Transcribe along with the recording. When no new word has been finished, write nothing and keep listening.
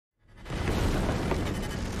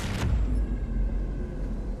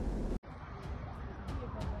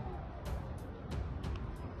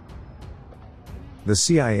The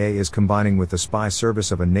CIA is combining with the spy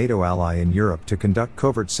service of a NATO ally in Europe to conduct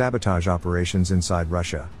covert sabotage operations inside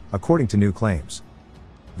Russia, according to new claims.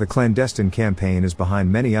 The clandestine campaign is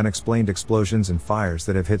behind many unexplained explosions and fires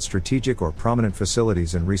that have hit strategic or prominent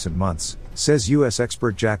facilities in recent months, says U.S.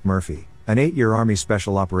 expert Jack Murphy, an 8-year Army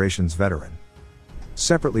Special Operations veteran.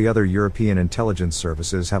 Separately, other European intelligence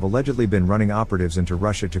services have allegedly been running operatives into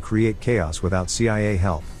Russia to create chaos without CIA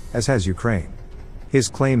help, as has Ukraine. His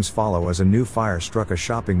claims follow as a new fire struck a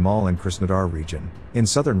shopping mall in Krasnodar region, in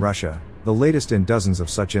southern Russia, the latest in dozens of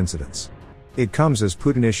such incidents. It comes as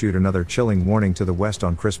Putin issued another chilling warning to the West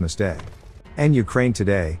on Christmas Day. And Ukraine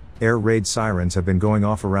today, air raid sirens have been going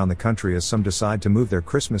off around the country as some decide to move their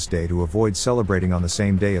Christmas Day to avoid celebrating on the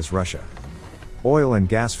same day as Russia. Oil and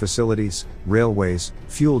gas facilities, railways,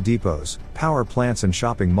 fuel depots, power plants and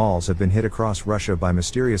shopping malls have been hit across Russia by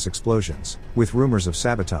mysterious explosions, with rumors of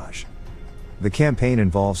sabotage. The campaign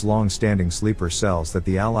involves long-standing sleeper cells that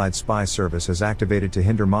the Allied spy service has activated to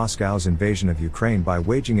hinder Moscow's invasion of Ukraine by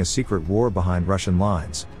waging a secret war behind Russian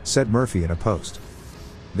lines, said Murphy in a post.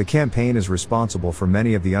 The campaign is responsible for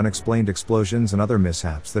many of the unexplained explosions and other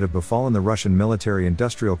mishaps that have befallen the Russian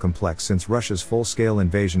military-industrial complex since Russia's full-scale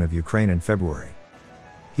invasion of Ukraine in February.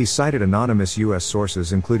 He cited anonymous U.S.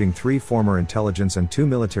 sources including 3 former intelligence and 2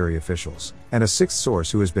 military officials, and a 6th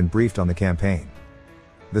source who has been briefed on the campaign.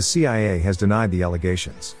 The CIA has denied the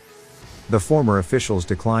allegations. The former officials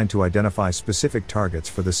declined to identify specific targets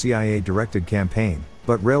for the CIA-directed campaign,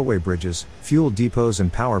 but railway bridges, fuel depots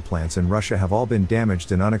and power plants in Russia have all been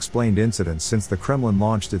damaged in unexplained incidents since the Kremlin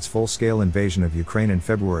launched its full-scale invasion of Ukraine in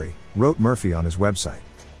February, wrote Murphy on his website.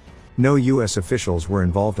 No U.S. officials were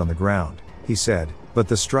involved on the ground, he said, but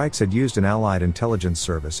the strikes had used an Allied intelligence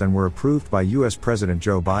service and were approved by U.S. President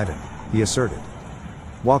Joe Biden, he asserted.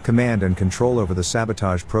 While command and control over the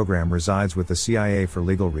sabotage program resides with the CIA for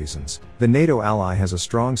legal reasons, the NATO ally has a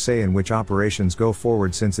strong say in which operations go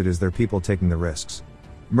forward since it is their people taking the risks.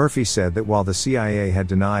 Murphy said that while the CIA had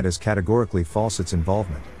denied as categorically false its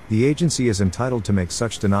involvement, the agency is entitled to make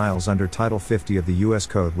such denials under Title 50 of the U.S.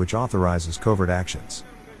 Code, which authorizes covert actions.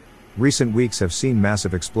 Recent weeks have seen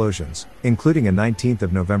massive explosions, including a 19th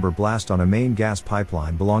of November blast on a main gas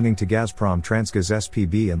pipeline belonging to Gazprom Transgaz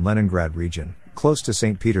SPB in Leningrad region, close to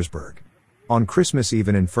St. Petersburg. On Christmas Eve,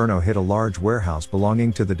 an inferno hit a large warehouse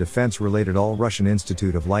belonging to the defense-related All-Russian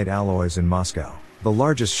Institute of Light Alloys in Moscow. The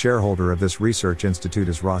largest shareholder of this research institute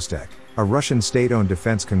is Rostec, a Russian state-owned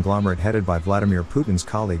defense conglomerate headed by Vladimir Putin's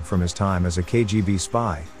colleague from his time as a KGB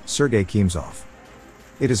spy, Sergei Kimzov.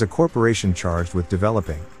 It is a corporation charged with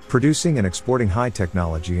developing, producing and exporting high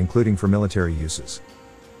technology including for military uses.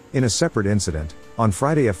 In a separate incident, on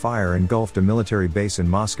Friday a fire engulfed a military base in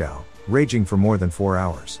Moscow, raging for more than 4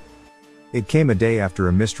 hours. It came a day after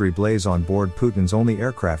a mystery blaze on board Putin's only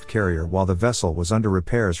aircraft carrier while the vessel was under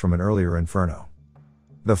repairs from an earlier inferno.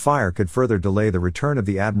 The fire could further delay the return of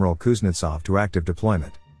the Admiral Kuznetsov to active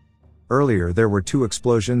deployment. Earlier there were 2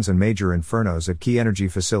 explosions and major infernos at key energy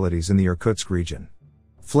facilities in the Irkutsk region.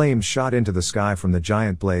 Flames shot into the sky from the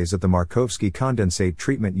giant blaze at the Markovsky condensate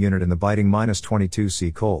treatment unit in the biting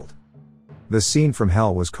 -22°C cold. The scene from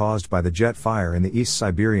hell was caused by the jet fire in the East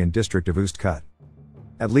Siberian district of Ust-Kut.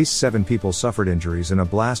 At least 7 people suffered injuries in a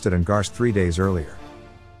blast at Angarsk 3 days earlier.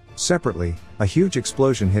 Separately, a huge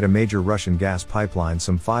explosion hit a major Russian gas pipeline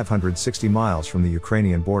some 560 miles from the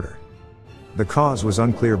Ukrainian border. The cause was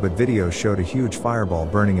unclear, but videos showed a huge fireball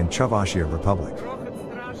burning in Chuvashia Republic.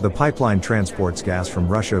 The pipeline transports gas from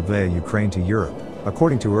Russia via Ukraine to Europe,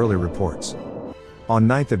 according to early reports. On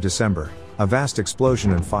 9th of December, a vast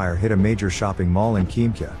explosion and fire hit a major shopping mall in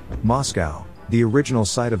Khimki, Moscow, the original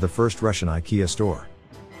site of the first Russian IKEA store.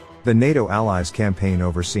 The NATO allies' campaign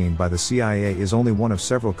overseen by the CIA is only one of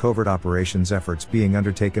several covert operations efforts being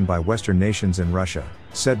undertaken by Western nations in Russia,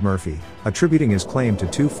 said Murphy, attributing his claim to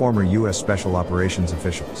 2 former U.S. Special Operations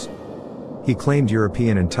officials. He claimed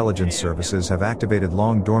European intelligence services have activated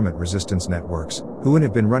long-dormant resistance networks, who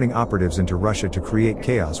have been running operatives into Russia to create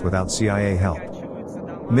chaos without CIA help.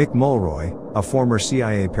 Mick Mulroy, a former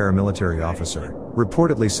CIA paramilitary officer,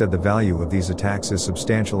 reportedly said the value of these attacks is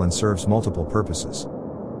substantial and serves multiple purposes.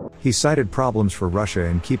 He cited problems for Russia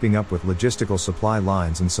in keeping up with logistical supply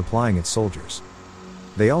lines and supplying its soldiers.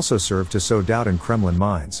 They also serve to sow doubt in Kremlin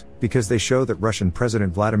minds, because they show that Russian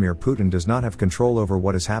President Vladimir Putin does not have control over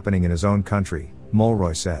what is happening in his own country,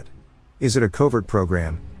 Mulroy said. Is it a covert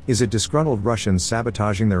program? Is it disgruntled Russians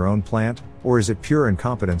sabotaging their own plant, or is it pure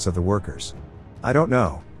incompetence of the workers? I don't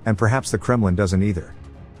know, and perhaps the Kremlin doesn't either.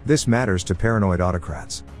 This matters to paranoid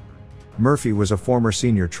autocrats. Murphy was a former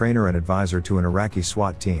senior trainer and advisor to an Iraqi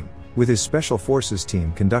SWAT team, with his Special Forces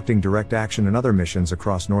team conducting direct action and other missions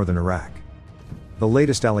across northern Iraq. The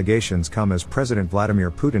latest allegations come as President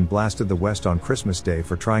Vladimir Putin blasted the West on Christmas Day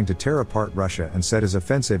for trying to tear apart Russia and said his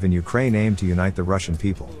offensive in Ukraine aimed to unite the Russian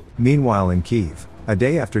people. Meanwhile in Kyiv, a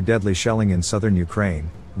day after deadly shelling in southern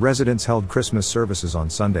Ukraine, residents held Christmas services on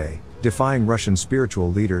Sunday, defying Russian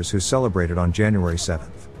spiritual leaders who celebrated on January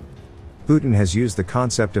 7th. Putin has used the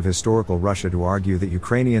concept of historical Russia to argue that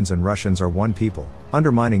Ukrainians and Russians are one people,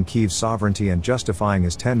 undermining Kyiv's sovereignty and justifying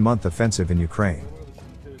his 10-month offensive in Ukraine.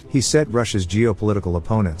 He said Russia's geopolitical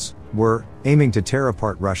opponents were aiming to tear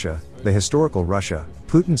apart Russia, the historical Russia,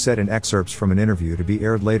 Putin said in excerpts from an interview to be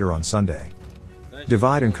aired later on Sunday.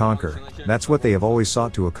 Divide and conquer, that's what they have always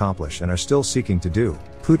sought to accomplish and are still seeking to do,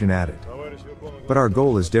 Putin added. But our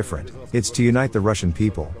goal is different, it's to unite the Russian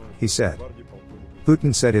people, he said.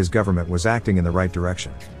 Putin said his government was acting in the right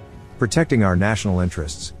direction. Protecting our national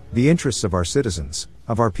interests, the interests of our citizens,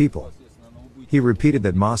 of our people. He repeated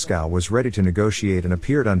that Moscow was ready to negotiate and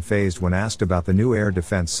appeared unfazed when asked about the new air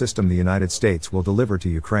defense system the United States will deliver to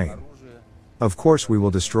Ukraine. Of course we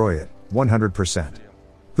will destroy it, 100%.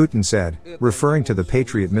 Putin said, referring to the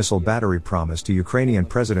Patriot missile battery promised to Ukrainian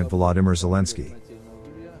President Volodymyr Zelensky.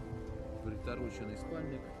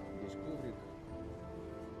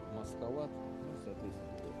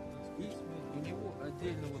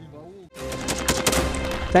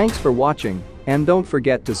 Thanks for watching, and don't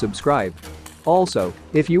forget to subscribe. Also,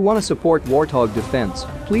 if you want to support Warthog Defense,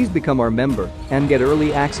 please become our member and get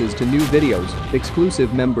early access to new videos,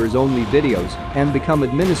 exclusive members-only videos, and become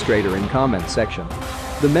administrator in comments section.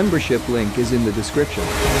 The membership link is in the description.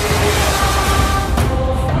 Rescues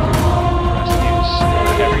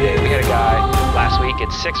every day. We had a guy last week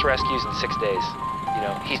at 6 rescues in 6 days. You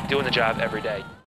know, he's doing the job every day.